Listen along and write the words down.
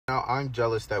Now, I'm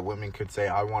jealous that women could say,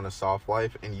 I want a soft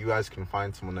life, and you guys can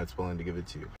find someone that's willing to give it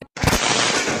to you.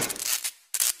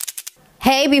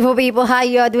 Hey beautiful people, how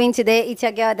you are doing today? It's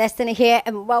your girl Destiny here,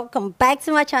 and welcome back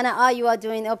to my channel. How you are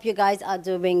doing? Hope you guys are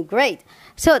doing great.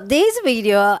 So this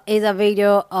video is a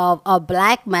video of a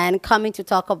black man coming to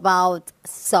talk about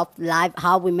soft life,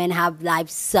 how women have life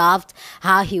soft,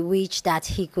 how he wished that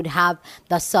he could have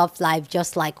the soft life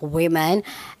just like women.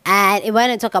 And it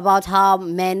went to talk about how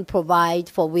men provide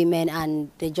for women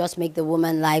and they just make the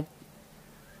woman life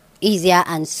easier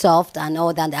and soft and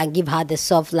all that, and give her the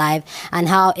soft life, and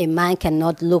how a man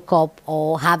cannot look up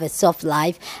or have a soft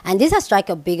life. And this has struck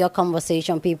a bigger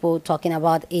conversation, people talking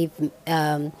about if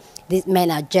these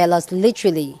men are jealous,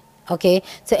 literally. Okay,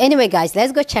 so anyway guys,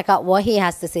 let's go check out what he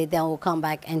has to say, then we'll come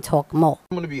back and talk more.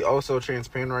 I'm going to be also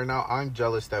transparent right now. I'm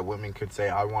jealous that women could say,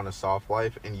 I want a soft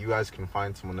life, and you guys can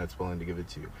find someone that's willing to give it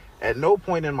to you. At no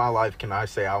point in my life can I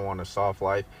say I want a soft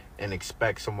life and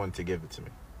expect someone to give it to me.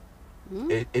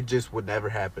 It just would never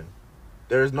happen.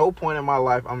 There's no point in my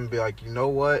life I'm going to be like, you know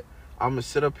what? I'm going to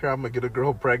sit up here, I'm going to get a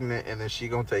girl pregnant, and then she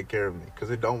going to take care of me. Because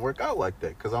it don't work out like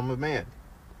that, because I'm a man.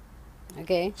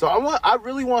 Okay. So I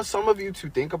really want some of you to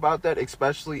think about that,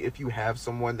 especially if you have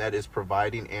someone that is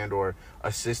providing and or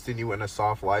assisting you in a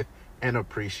soft life, and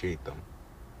appreciate them.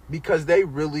 Because they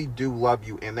really do love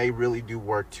you, and they really do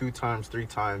work 2 times, 3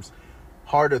 times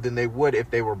harder than they would if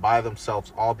they were by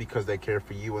themselves, all because they care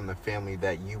for you and the family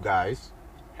that you guys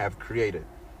have created.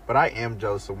 But I am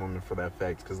jealous of women for that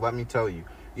fact, because let me tell you,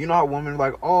 you know how women are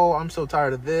like, oh, I'm so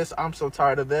tired of this, I'm so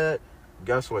tired of that.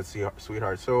 Guess what,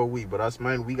 sweetheart, so are we. But us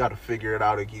men, we got to figure it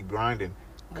out and keep grinding,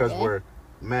 because we're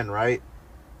men, right?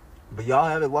 But y'all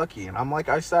have it lucky, and like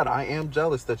I said, I am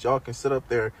jealous that y'all can sit up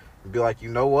there and be like, you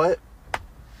know what,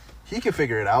 he can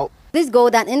figure it out. Please go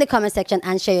down in the comment section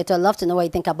and share it. I'd love to know what you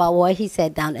think about what he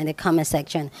said down in the comment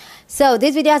section. So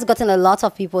this video has gotten a lot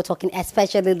of people talking,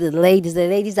 especially the ladies. The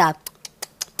ladies are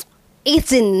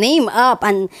eating him up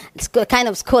and kind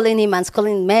of scolding him and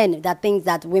scolding men that think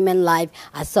that women life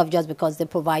are soft just because they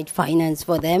provide finance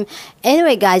for them.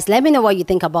 Anyway guys, let me know what you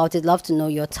think about it. Love to know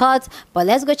your thoughts. But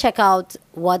let's go check out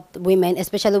what women,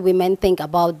 especially women, think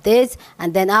about this,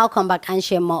 and then I'll come back and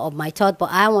share more of my thought. But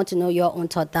I want to know your own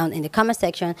thought down in the comment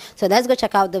section. So let's go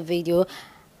check out the video,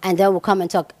 and then we'll come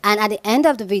and talk. And at the end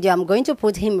of the video, I'm going to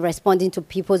put him responding to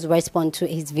people's response to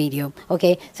his video.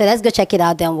 Okay, so let's go check it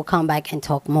out, then we'll come back and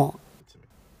talk more.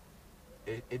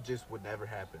 It just would never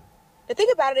happen. The thing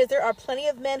about it is there are plenty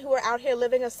of men who are out here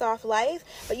living a soft life,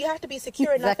 but you have to be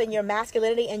secure enough in your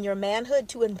masculinity and your manhood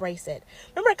to embrace it.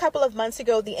 Remember a couple of months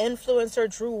ago, the influencer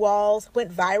Drew Walls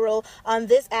went viral on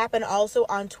this app and also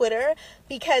on Twitter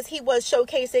because he was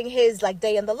showcasing his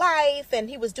day in the life, and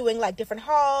he was doing different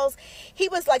hauls. He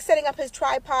was setting up his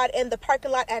tripod in the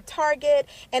parking lot at Target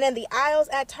and in the aisles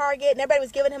at Target, and everybody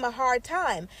was giving him a hard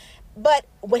time. But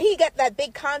when he got that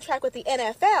big contract with the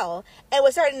NFL and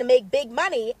was starting to make big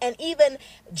money, and even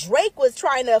Drake was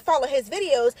trying to follow his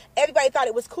videos, everybody thought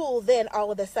it was cool then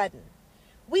all of a sudden.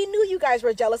 We knew you guys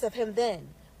were jealous of him then.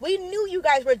 We knew you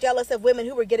guys were jealous of women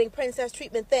who were getting princess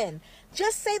treatment then.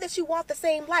 Just say that you want the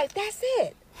same life. That's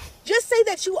it. Just say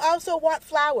that you also want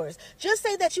flowers. Just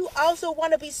say that you also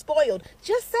want to be spoiled.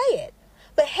 Just say it.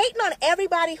 But hating on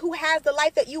everybody who has the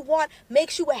life that you want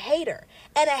makes you a hater.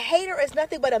 And a hater is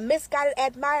nothing but a misguided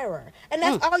admirer. And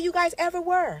that's all you guys ever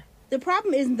were. The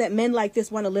problem isn't that men like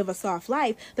this want to live a soft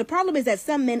life. The problem is that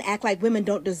some men act like women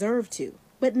don't deserve to.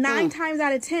 But 9 times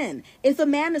out of 10, if a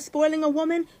man is spoiling a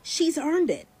woman, she's earned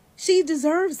it. She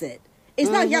deserves it. It's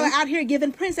not y'all out here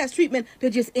giving princess treatment to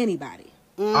just anybody.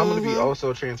 I'm going to be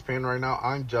also transparent right now.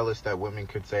 I'm jealous that women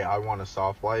could say, I want a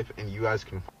soft life, and you guys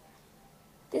can...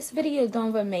 This video don't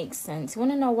even make sense. You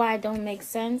want to know why it don't make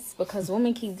sense? Because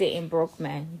women keep dating broke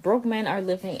men. Broke men are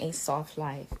living a soft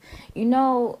life. You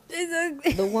know,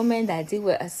 the women that deal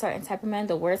with a certain type of man,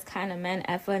 the worst kind of men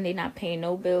ever, and they not paying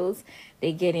no bills.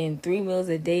 They getting 3 meals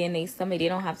a day in their stomach. They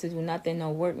don't have to do nothing, no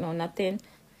work, no nothing.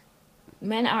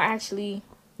 Men are actually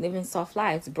living soft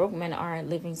lives. Broke men are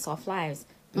living soft lives.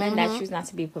 Men that choose not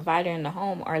to be a provider in the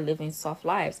home are living soft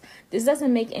lives. This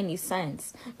doesn't make any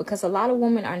sense, because a lot of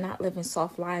women are not living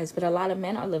soft lives, but a lot of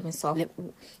men are living soft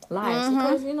lives.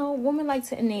 Because, you know, women like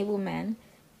to enable men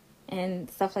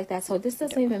and stuff like that. So this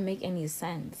doesn't even make any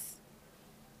sense.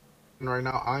 Right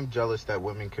now, I'm jealous that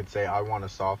women could say, I want a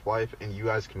soft life, and you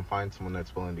guys can find someone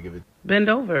that's willing to give it. Bend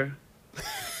over.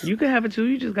 You can have it too.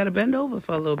 You just got to bend over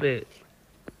for a little bit.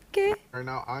 Okay. Right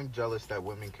now, I'm jealous that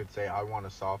women could say, I want a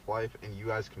soft life, and you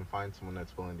guys can find someone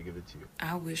that's willing to give it to you.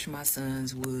 I wish my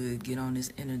sons would get on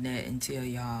this internet and tell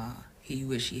y'all he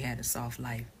wish he had a soft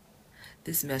life.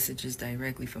 This message is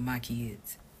directly for my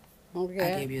kids.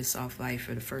 I gave you a soft life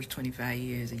for the first 25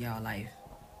 years of y'all life.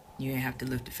 You didn't have to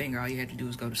lift a finger. All you had to do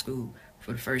was go to school.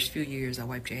 For the first few years, I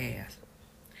wiped your ass.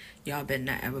 Y'all better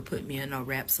not ever put me in no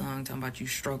rap song talking about you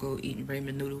struggle eating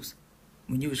ramen noodles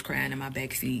when you was crying in my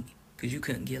backseat because you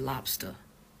couldn't get lobster.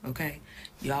 Okay?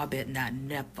 Y'all better not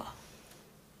never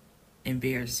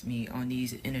embarrass me on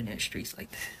these internet streets like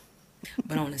that.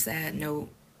 But on a sad note,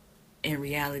 in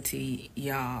reality,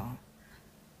 y'all,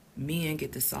 men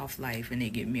get the soft life when they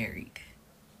get married.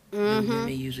 The women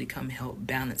usually come help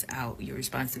balance out your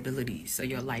responsibilities so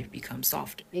your life becomes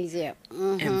softer. Easier.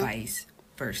 And vice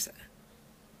versa.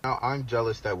 Now, I'm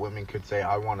jealous that women could say,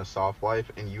 I want a soft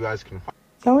life, and you guys can find.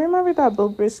 Y'all remember that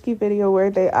Bill Brisky video where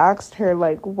they asked her,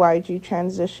 like, why'd you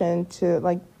transition to,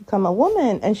 like, become a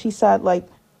woman? And she said, like,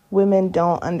 women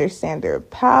don't understand their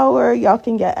power. Y'all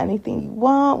can get anything you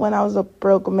want. When I was a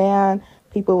broke man,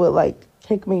 people would, like,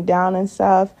 kick me down and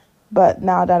stuff. But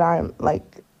now that I'm, like,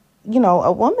 you know,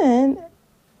 a woman,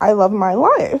 I love my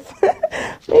life.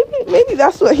 maybe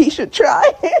that's what he should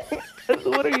try.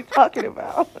 What are you talking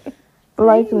about?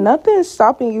 Like, nothing's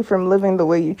stopping you from living the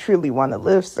way you truly want to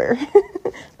live, sir.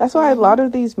 That's why a lot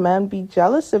of these men be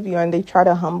jealous of you and they try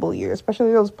to humble you,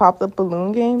 especially those pop-up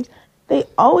balloon games. They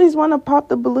always want to pop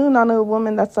the balloon on a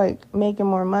woman that's, like, making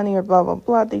more money or blah, blah,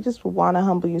 blah. They just want to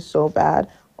humble you so bad.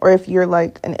 Or if you're,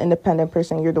 like, an independent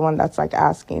person, you're the one that's, like,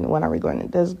 asking, when are we going to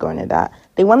this, going to that?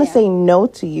 They want to say no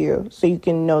to you so you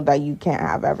can know that you can't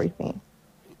have everything.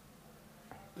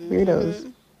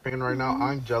 Weirdos. And right now,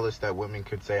 I'm jealous that women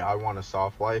could say, I want a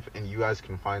soft life, and you guys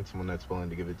can find someone that's willing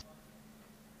to give it to you.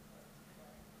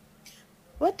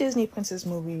 What Disney princess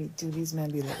movie do these men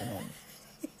be living in?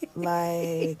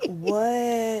 Like,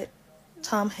 what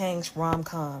Tom Hanks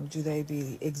rom-com do they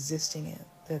be existing in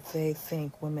that they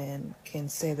think women can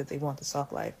say that they want the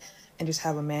soft life and just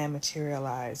have a man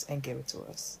materialize and give it to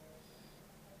us?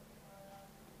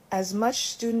 As much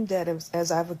student debt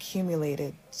as I've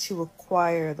accumulated to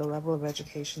acquire the level of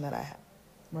education that I have,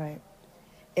 right?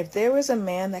 If there was a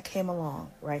man that came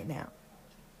along right now,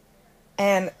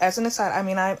 and as an aside, I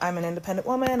mean, I'm an independent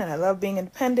woman, and I love being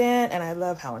independent, and I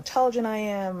love how intelligent I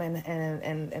am,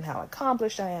 and how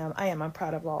accomplished I am. I'm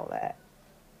proud of all that.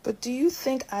 But do you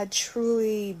think I'd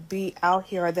truly be out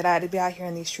here, or that I'd be out here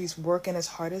in these streets working as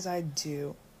hard as I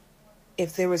do,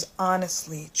 if there was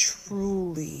honestly,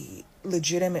 truly,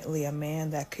 legitimately a man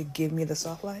that could give me the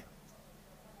soft life?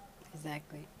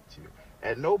 Exactly.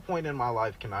 At no point in my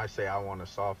life can I say I want a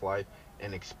soft life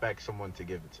and expect someone to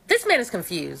give it to me. This man is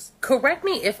confused. Correct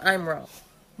me if I'm wrong.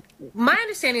 My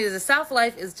understanding is a soft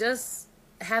life is just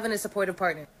having a supportive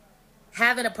partner.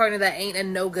 Having a partner that ain't a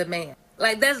no good man.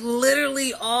 Like, that's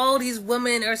literally all these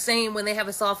women are saying when they have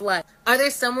a soft life. Are there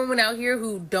some women out here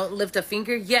who don't lift a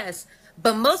finger? Yes.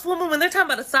 But most women, when they're talking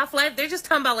about a soft life, they're just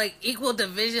talking about, like, equal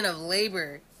division of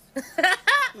labor.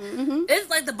 It's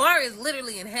like the bar is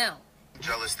literally in hell. I'm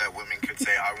jealous that women could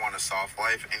say, I want a soft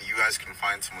life, and you guys can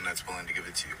find someone that's willing to give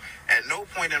it to you. At no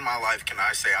point in my life can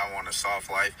I say I want a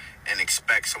soft life and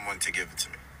expect someone to give it to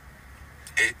me.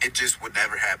 It just would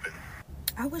never happen.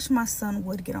 I wish my son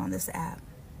would get on this app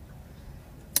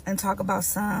and talk about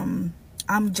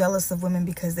I'm jealous of women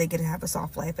because they get to have a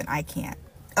soft life and I can't.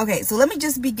 Okay, so let me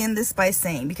just begin this by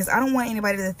saying, because I don't want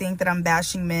anybody to think that I'm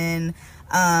bashing men.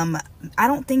 I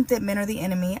don't think that men are the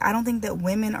enemy. I don't think that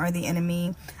women are the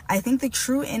enemy. I think the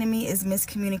true enemy is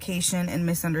miscommunication and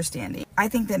misunderstanding. I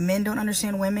think that men don't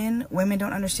understand women. Women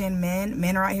don't understand men.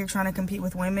 Men are out here trying to compete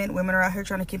with women. Women are out here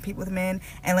trying to compete with men.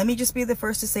 And let me just be the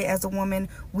first to say, as a woman,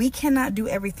 we cannot do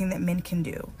everything that men can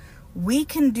do. We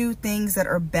can do things that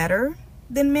are better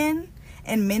than men,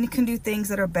 and men can do things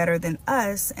that are better than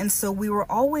us. And so we were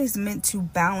always meant to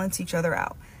balance each other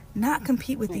out, not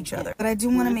compete with each other. But I do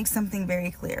want to make something very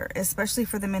clear, especially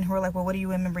for the men who are like, well, what do you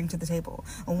women bring to the table?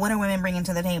 Well, what are women bringing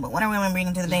to the table? What are women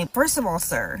bringing to the table? First of all,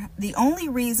 sir, the only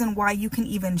reason why you can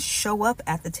even show up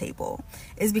at the table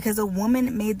is because a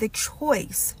woman made the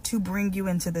choice to bring you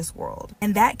into this world.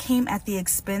 And that came at the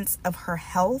expense of her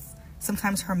health,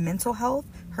 sometimes her mental health,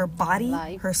 her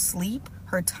body, her sleep,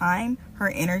 her time, her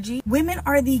energy. Women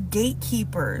are the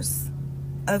gatekeepers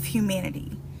of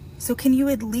humanity. So can you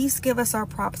at least give us our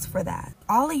props for that?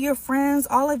 All of your friends,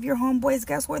 all of your homeboys,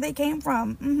 guess where they came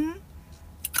from?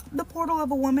 The portal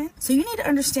of a woman. So you need to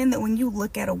understand that when you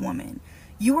look at a woman,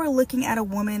 you are looking at a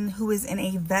woman who is in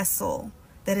a vessel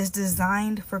that is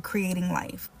designed for creating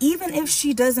life. Even if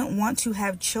she doesn't want to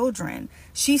have children,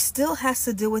 she still has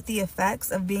to deal with the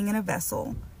effects of being in a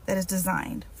vessel that is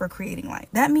designed for creating life.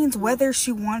 That means whether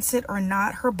she wants it or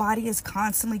not, her body is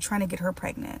constantly trying to get her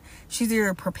pregnant. She's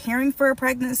either preparing for a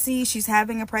pregnancy, she's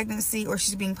having a pregnancy, or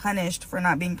she's being punished for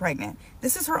not being pregnant.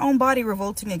 This is her own body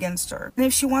revolting against her. And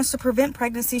if she wants to prevent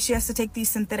pregnancy, she has to take these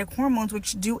synthetic hormones,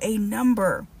 which do a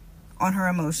number on her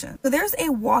emotions. So there's a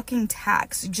walking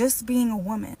tax just being a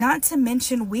woman. Not to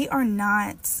mention, we are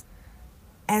not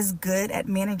as good at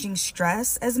managing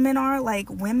stress as men are. Like,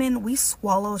 women, we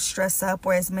swallow stress up,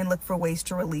 whereas men look for ways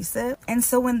to release it. And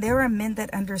so when there are men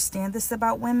that understand this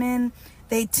about women,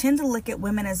 they tend to look at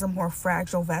women as a more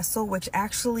fragile vessel, which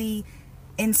actually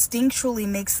instinctually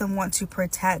makes them want to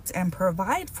protect and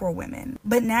provide for women.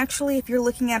 But naturally, if you're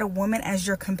looking at a woman as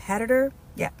your competitor,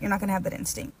 yeah, you're not gonna have that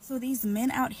instinct. So these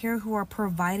men out here who are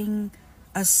providing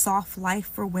a soft life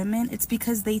for women, it's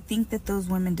because they think that those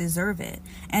women deserve it,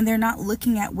 and they're not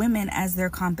looking at women as their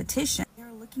competition.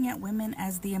 They're looking at women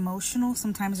as the emotional,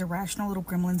 sometimes irrational little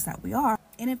gremlins that we are.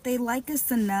 And if they like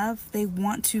us enough, they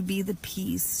want to be the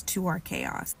piece to our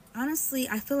chaos. Honestly,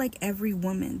 I feel like every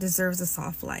woman deserves a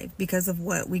soft life because of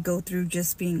what we go through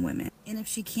just being women. And if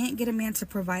she can't get a man to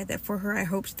provide that for her, I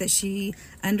hope that she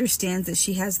understands that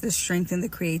she has the strength and the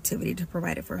creativity to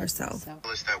provide it for herself.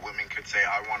 That women could say,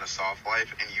 I want a soft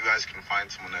life, and you guys can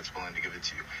find someone that's willing to give it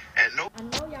to you. And no,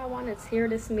 I know y'all want to tear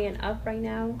this man up right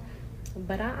now,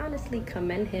 but I honestly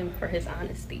commend him for his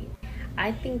honesty.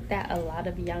 I think that a lot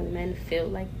of young men feel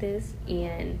like this,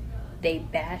 and they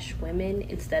bash women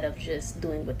instead of just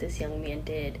doing what this young man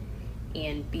did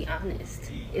and be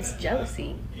honest. It's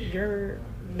jealousy. They're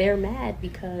mad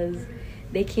because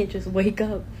they can't just wake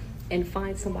up and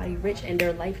find somebody rich and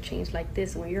their life change like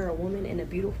this. When you're a woman, and a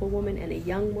beautiful woman, and a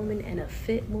young woman, and a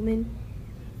fit woman,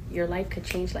 your life could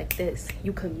change like this.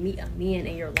 You could meet a man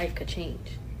and your life could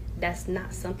change. That's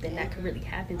not something that could really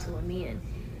happen to a man.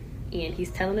 And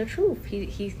he's telling the truth.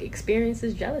 He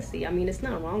experiences jealousy. I mean, it's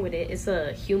not wrong with it. It's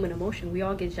a human emotion. We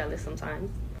all get jealous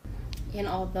sometimes. And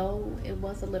although it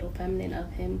was a little feminine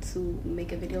of him to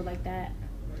make a video like that,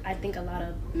 I think a lot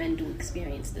of men do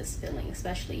experience this feeling,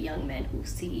 especially young men who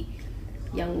see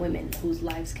young women whose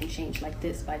lives can change like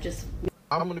this by just...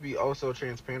 I'm going to be also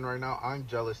transparent right now. I'm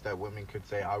jealous that women could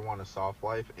say, I want a soft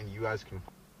life, and you guys can...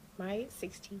 My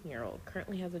 16-year-old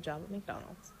currently has a job at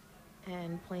McDonald's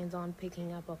and plans on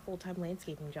picking up a full-time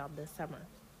landscaping job this summer.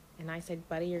 And I said,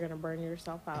 buddy, you're going to burn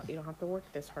yourself out. You don't have to work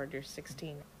this hard. You're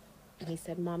 16. And he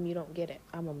said, Mom, you don't get it.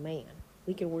 I'm a man.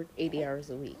 We can work 80 hours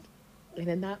a week. And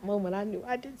in that moment, I knew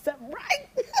I did something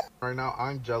right. Right now,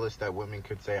 I'm jealous that women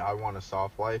could say, I want a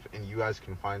soft life, and you guys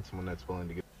can find someone that's willing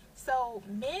to give. So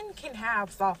men can have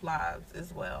soft lives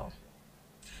as well.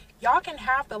 Y'all can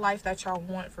have the life that y'all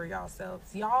want for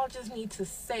yourselves. Y'all just need to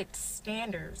set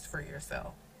standards for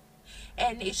yourself.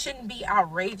 And it shouldn't be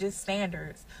outrageous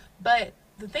standards. But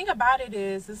the thing about it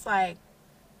is, it's like,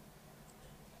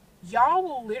 y'all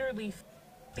will literally f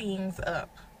things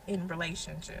up in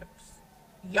relationships.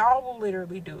 Y'all will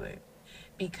literally do it.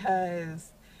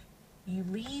 Because you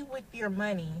lead with your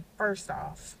money, first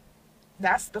off.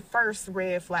 That's the first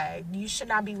red flag. You should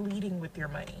not be leading with your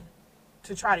money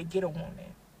to try to get a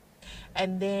woman.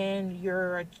 And then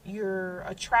you're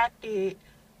attracted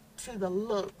to the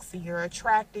looks, you're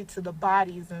attracted to the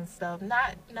bodies and stuff.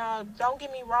 No, don't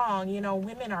get me wrong, you know,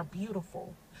 women are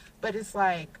beautiful, but it's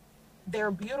like, they're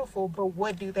beautiful, but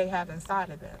what do they have inside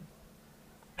of them?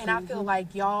 And I feel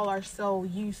like y'all are so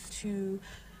used to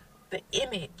the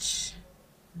image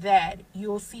that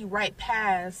you'll see right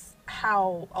past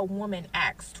how a woman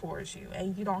acts towards you,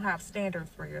 and you don't have standards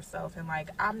for yourself, and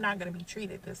like, I'm not going to be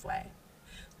treated this way.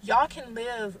 Y'all can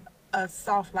live a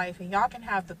soft life and y'all can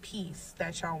have the peace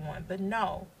that y'all want, but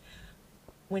no,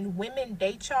 when women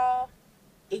date y'all,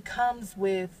 it comes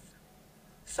with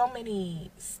so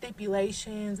many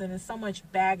stipulations and there's so much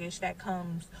baggage that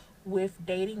comes with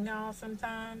dating y'all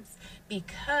sometimes,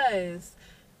 because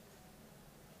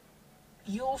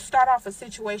you'll start off a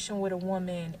situation with a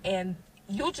woman and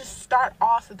you'll just start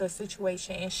off the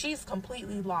situation and she's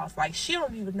completely lost. Like, she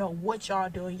don't even know what y'all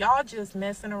doing. Y'all just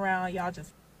messing around. Y'all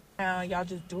just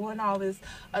doing all this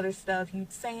other stuff. You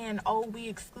saying, oh, we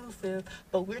exclusive,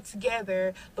 but we're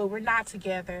together, but we're not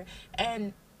together.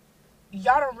 And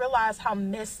y'all don't realize how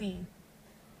messy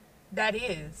that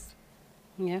is.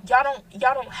 Yeah.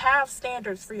 Y'all don't have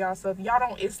standards for yourself. Y'all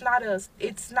don't, it's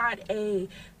not a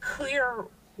clear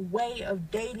way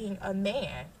of dating a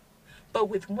man. But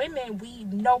with women, we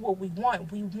know what we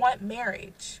want. We want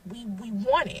marriage. We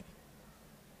want it.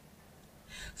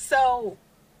 So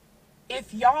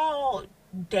if y'all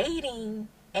dating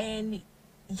and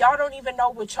y'all don't even know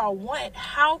what y'all want,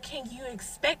 how can you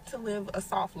expect to live a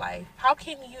soft life? How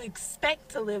can you expect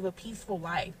to live a peaceful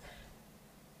life?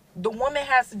 the woman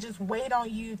has to just wait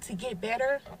on you to get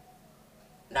better.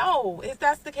 No, if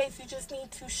that's the case, you just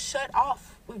need to shut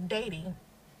off with dating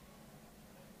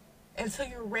until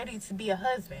you're ready to be a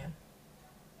husband.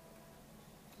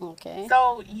 Okay.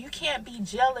 So you can't be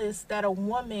jealous that a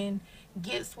woman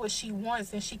gets what she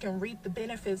wants and she can reap the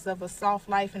benefits of a soft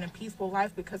life and a peaceful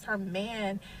life because her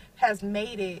man has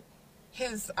made it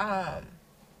his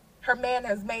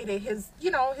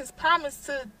his promise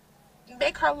to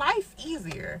make her life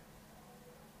easier.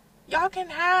 Y'all can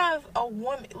have a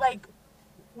woman, like,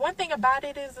 one thing about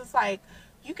it is, it's like,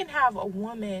 you can have a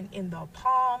woman in the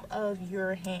palm of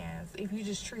your hands if you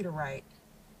just treat her right.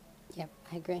 Yep,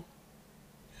 I agree.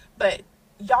 But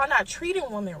y'all not treating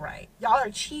women right. Y'all are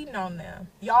cheating on them.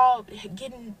 Y'all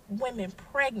getting women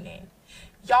pregnant.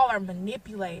 Y'all are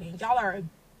manipulating. Y'all are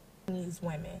abusing these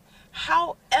women.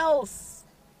 How else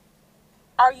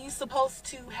are you supposed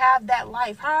to have that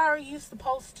life? How are you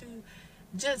supposed to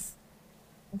just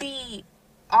be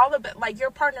all about, like,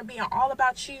 your partner being all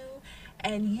about you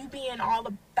and you being all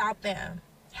about them?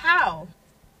 How?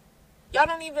 Y'all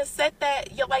don't even set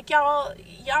that. You're like, y'all,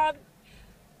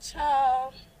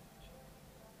 child.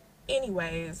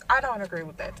 Anyways, I don't agree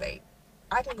with that take.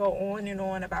 I can go on and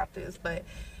on about this, but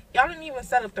y'all didn't even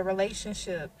set up the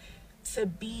relationship to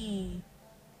be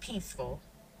peaceful.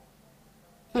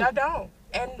 Y'all don't.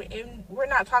 And we're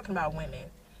not talking about women,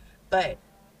 but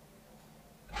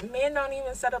men don't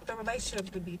even set up the relationship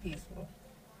to be peaceful.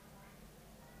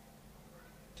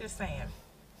 Just saying.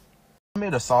 I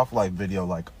made a soft life video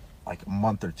like a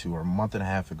month or two or a month and a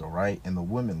half ago, right? And the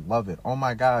women love it. Oh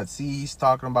my God, see, he's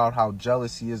talking about how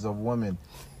jealous he is of women.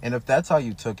 And if that's how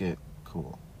you took it,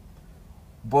 cool.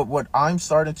 But what I'm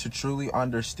starting to truly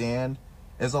understand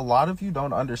is a lot of you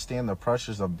don't understand the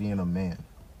pressures of being a man.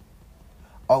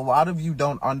 A lot of you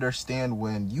don't understand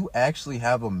when you actually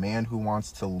have a man who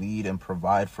wants to lead and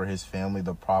provide for his family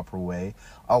the proper way.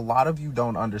 A lot of you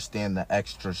don't understand the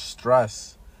extra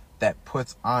stress that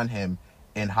puts on him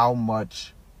and how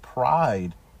much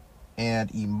pride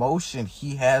and emotion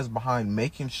he has behind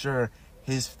making sure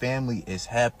his family is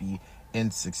happy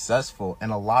and successful.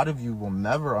 And a lot of you will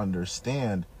never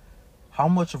understand how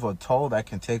much of a toll that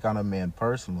can take on a man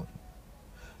personally.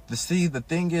 The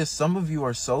thing is, some of you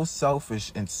are so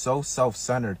selfish and so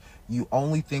self-centered, you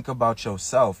only think about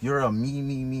yourself. You're a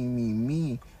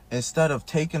me, instead of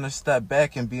taking a step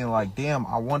back and being like, damn,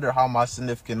 I wonder how my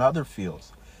significant other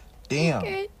feels. Damn,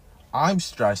 okay. I'm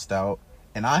stressed out,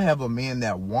 and I have a man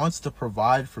that wants to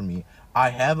provide for me.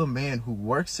 I have a man who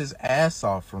works his ass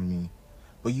off for me.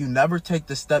 But you never take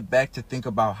the step back to think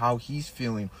about how he's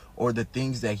feeling or the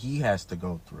things that he has to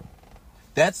go through.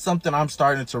 That's something I'm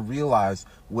starting to realize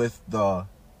with the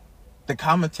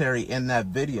commentary in that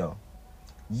video.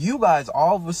 You guys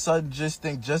all of a sudden just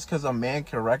think just because a man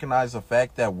can recognize the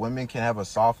fact that women can have a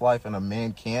soft life and a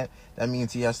man can't, that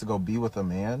means he has to go be with a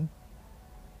man?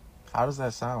 How does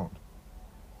that sound?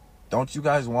 Don't you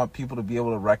guys want people to be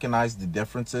able to recognize the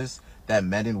differences that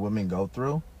men and women go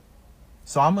through?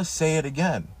 So I'm going to say it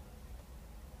again.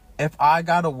 If I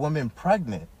got a woman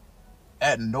pregnant,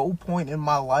 at no point in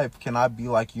my life can I be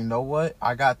like, you know what?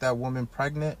 I got that woman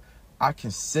pregnant. I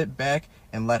can sit back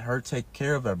and let her take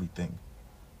care of everything.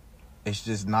 It's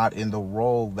just not in the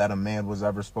role that a man was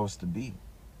ever supposed to be.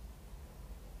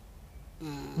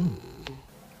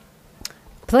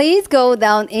 Please go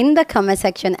down in the comment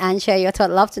section and share your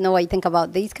thoughts. Love to know what you think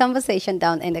about this conversation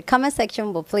down in the comment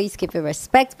section, but please keep it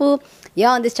respectful. You're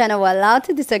on this channel, we're allowed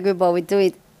to disagree, but we do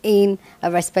it in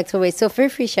a respectful way. So feel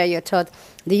free to share your thoughts.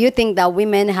 Do you think that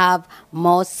women have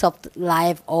more soft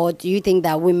life, or do you think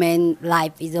that women's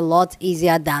life is a lot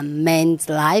easier than men's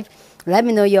life? Let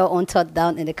me know your own thought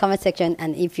down in the comment section,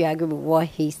 and if you agree with what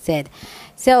he said.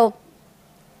 So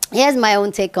here's my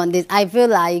own take on this. I feel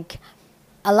like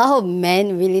a lot of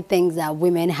men really think that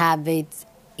women have it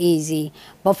easy.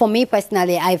 But for me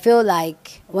personally, I feel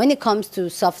like when it comes to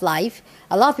soft life,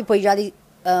 a lot of people usually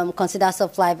consider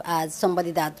soft life as somebody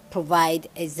that provide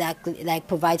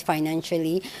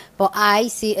financially. But I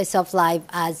see a soft life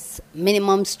as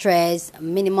minimum stress,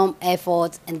 minimum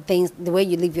effort, and things. The way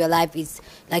you live your life is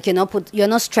like you're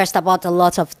not stressed about a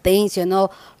lot of things. You're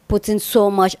not putting so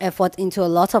much effort into a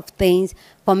lot of things.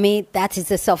 For me, that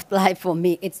is a soft life for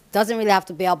me. It doesn't really have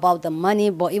to be about the money,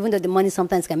 but even though the money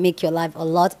sometimes can make your life a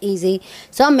lot easy.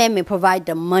 Some men may provide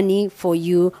the money for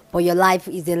you, but your life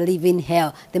is a living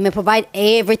hell. They may provide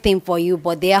everything for you,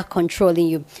 but they are controlling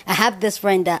you. I have this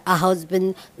friend that her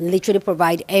husband literally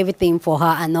provide everything for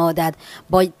her and all that,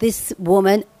 but this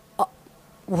woman,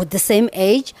 with the same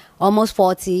age, almost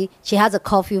 40, she has a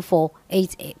curfew for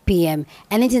 8 p.m.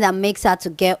 Anything that makes her to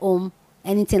get home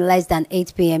anything less than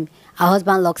 8 p.m., her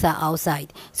husband locks her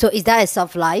outside. So is that a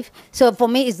soft life? So for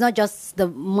me, it's not just the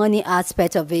money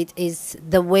aspect of it, it's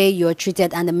the way you're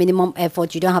treated and the minimum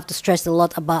effort. You don't have to stress a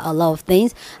lot about a lot of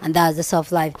things, and that's the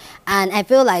soft life. And I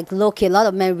feel like, look, a lot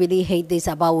of men really hate this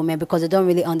about women because they don't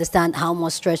really understand how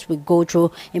much stress we go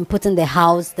through in putting the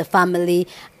house, the family,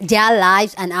 their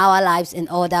lives and our lives in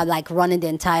order, like running the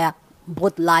entire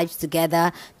both lives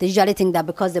together. They usually think that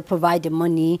because they provide the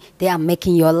money, they are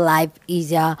making your life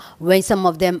easier, when some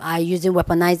of them are using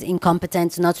weaponized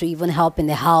incompetence not to even help in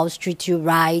the house, treat you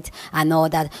right and all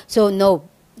that. So no,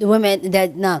 the women,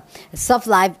 that no, soft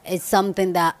life is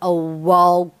something that a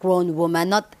well-grown woman,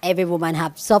 not every woman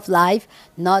have soft life,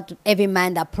 not every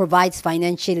man that provides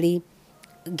financially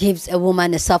gives a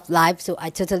woman a soft life. So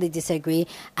I totally disagree,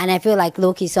 and I feel like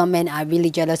low-key some men are really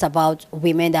jealous about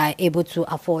women that are able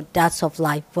to afford that soft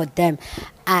life for them.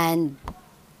 And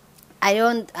I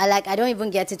don't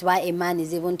even get it why a man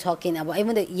is even talking about,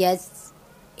 even though yes,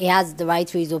 he has the right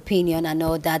to his opinion and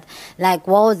all that. Like,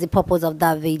 what was the purpose of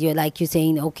that video? Like, you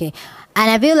saying, okay. And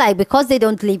I feel like because they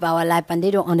don't live our life and they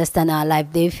don't understand our life,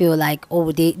 they feel like,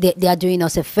 oh, they are doing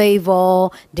us a favor,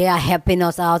 they are helping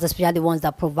us out, especially the ones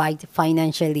that provide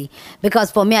financially. Because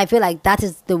for me, I feel like that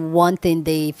is the one thing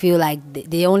they feel like,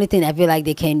 the only thing I feel like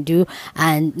they can do.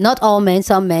 And not all men,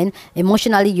 some men,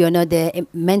 emotionally you're not there,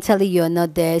 mentally you're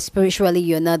not there, spiritually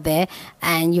you're not there,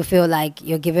 and you feel like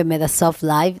you're giving me the soft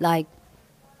life. Like,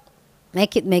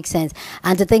 make it make sense.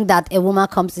 And to think that a woman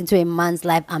comes into a man's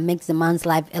life and makes the man's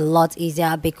life a lot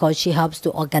easier because she helps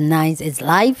to organize his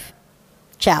life.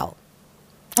 Ciao.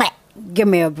 Give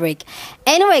me a break.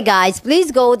 Anyway, guys, please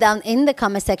go down in the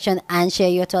comment section and share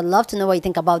your thoughts. Love to know what you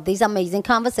think about this amazing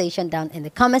conversation down in the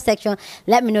comment section.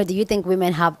 Let me know, do you think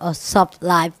women have a soft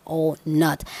life or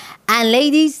not? And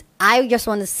ladies, I just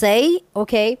want to say,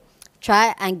 okay,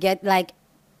 try and get, like,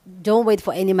 don't wait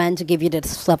for any man to give you the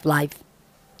soft life.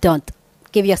 Don't.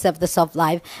 Give yourself the soft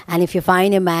life. And if you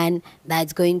find a man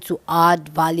that's going to add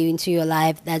value into your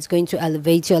life, that's going to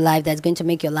elevate your life, that's going to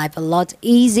make your life a lot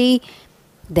easy,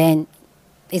 then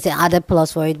it's an added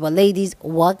plus for it. But ladies,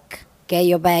 work, get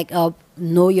your bag up,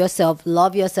 know yourself,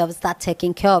 love yourself, start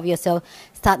taking care of yourself,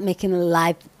 start making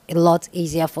life a lot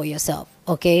easier for yourself,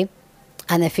 okay?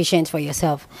 And efficient for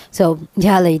yourself. So,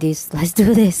 yeah, ladies, let's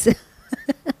do this.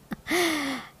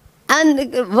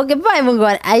 And before I even go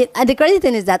on, and the crazy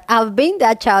thing is that I've been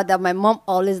that child that my mom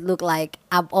always looked like.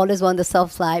 I've always wanted the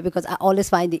soft life because I always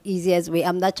find the easiest way.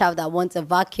 I'm that child that wants a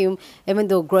vacuum. Even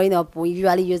though growing up, we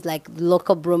usually use like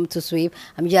local broom to sweep.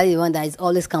 I'm usually the one that is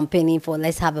always campaigning for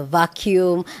let's have a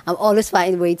vacuum. I'm always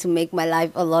finding a way to make my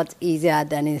life a lot easier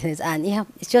than it is. And yeah,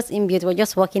 it's just inbuilt. We're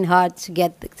just working hard to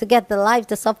get the life,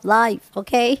 the soft life,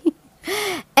 okay?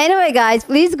 Anyway, guys,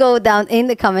 please go down in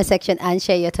the comment section and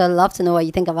share your thoughts. Love to know what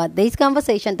you think about this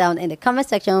conversation down in the comment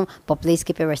section, but please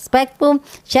keep it respectful.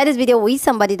 Share this video with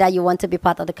somebody that you want to be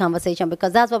part of the conversation,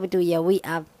 because that's what we do here. We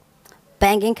are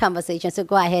banging conversation. So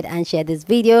go ahead and share this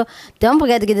video. Don't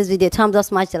forget to give this video a thumbs up,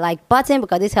 smash the like button,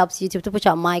 because this helps YouTube to push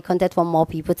out my content for more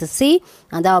people to see,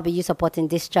 and that will be you supporting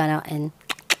this channel and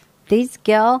this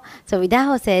girl. So with that,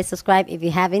 I'll say subscribe if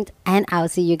you haven't, and I'll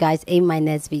see you guys in my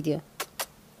next video.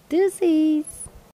 Deuces.